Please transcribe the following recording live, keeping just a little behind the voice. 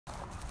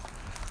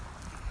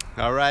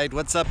All right,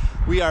 what's up?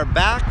 We are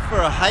back for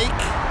a hike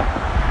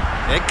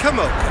at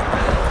Komoka.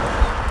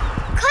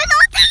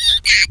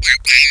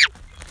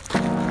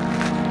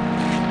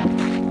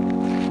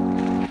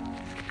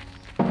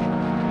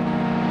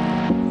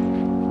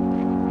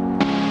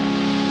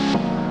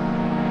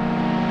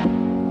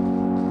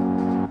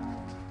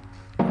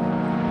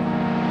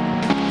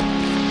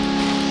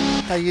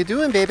 How you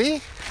doing,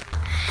 baby?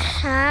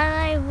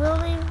 I'm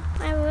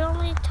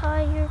really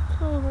tired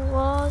from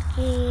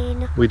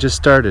walking. We just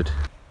started.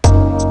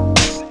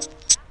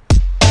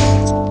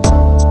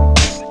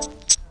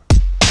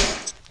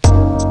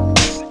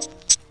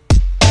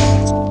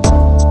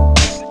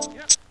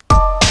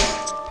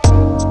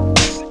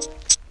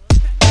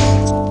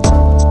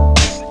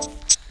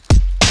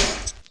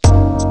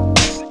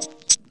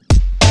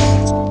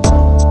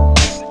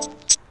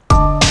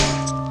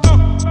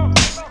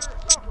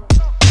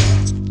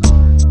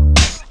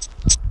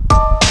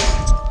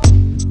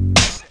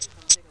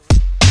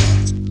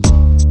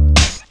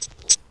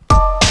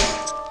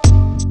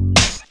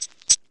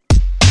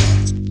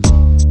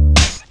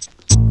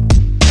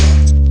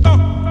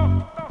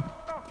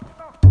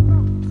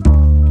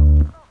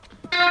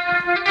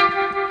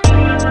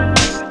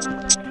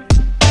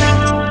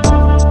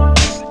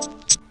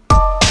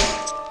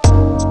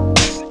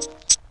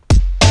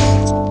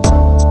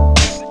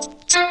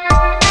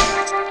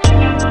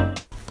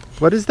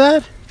 What is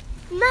that?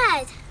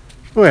 Mud.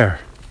 Where?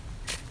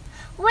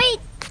 Right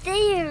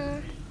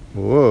there.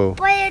 Whoa.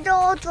 But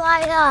it'll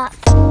dry up.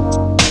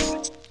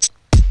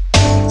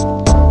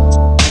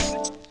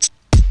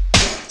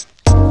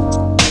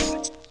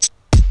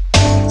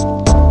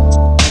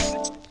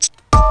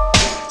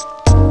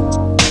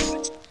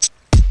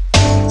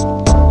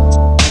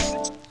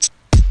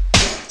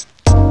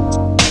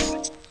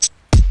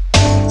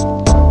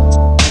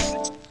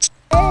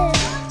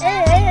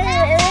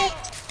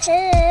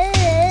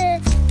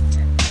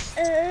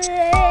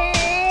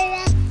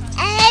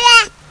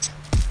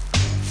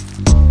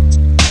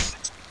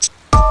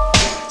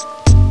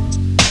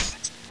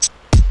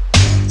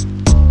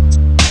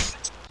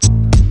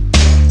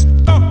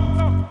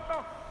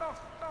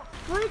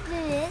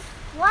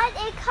 What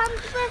it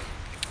comes with?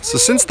 So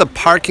since the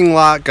parking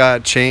lot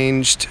got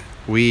changed,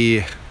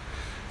 we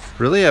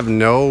really have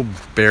no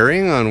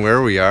bearing on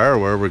where we are or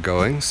where we're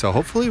going. So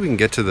hopefully we can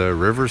get to the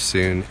river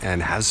soon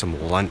and have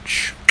some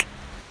lunch.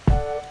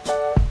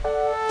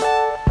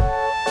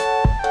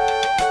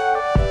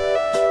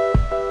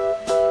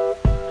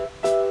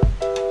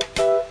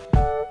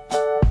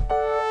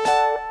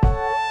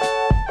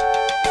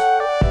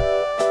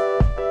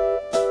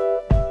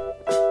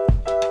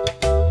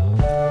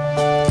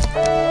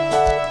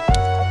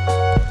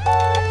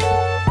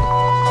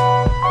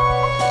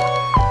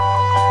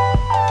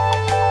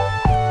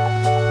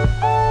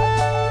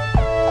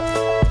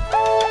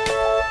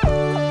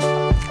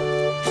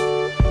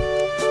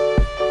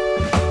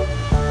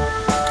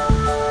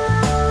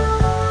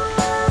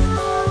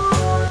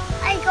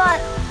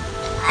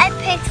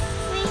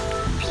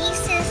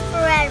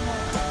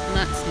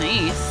 That's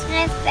nice.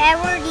 And if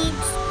ever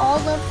needs all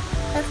of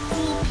the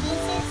 3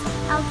 pieces,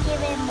 I'll give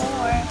it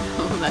more.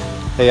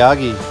 Hey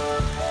Augie,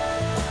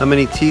 how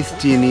many teeth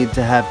do you need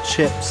to have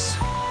chips?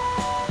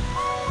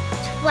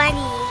 20.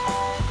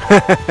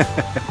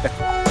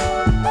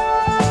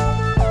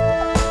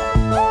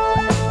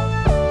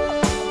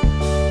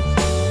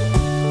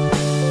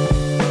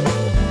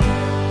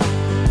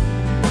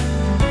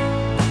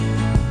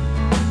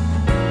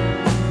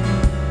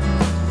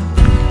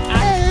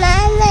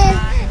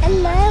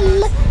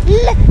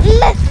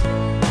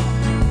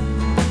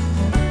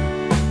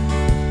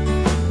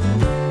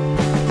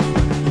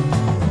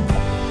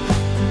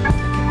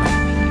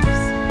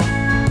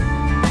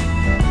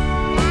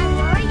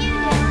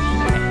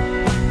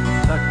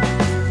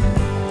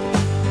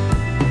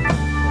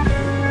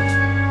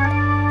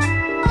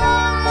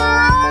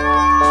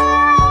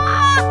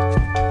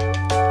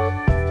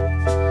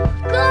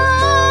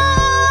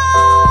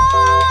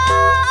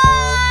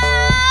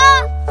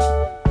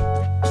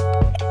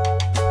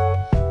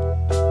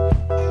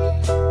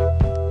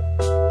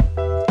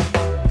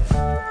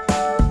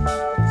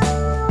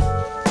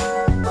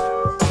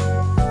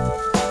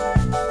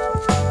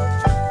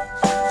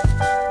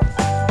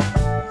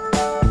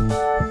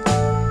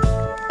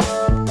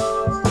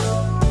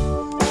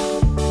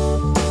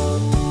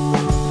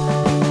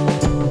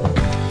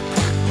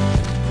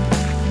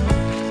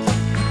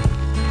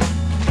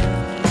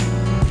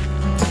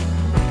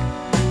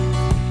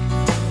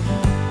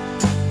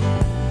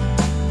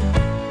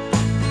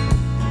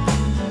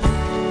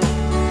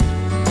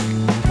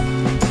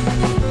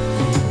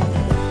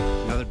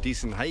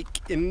 Decent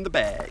hike in the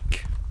bag.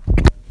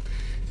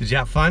 Did you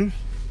have fun?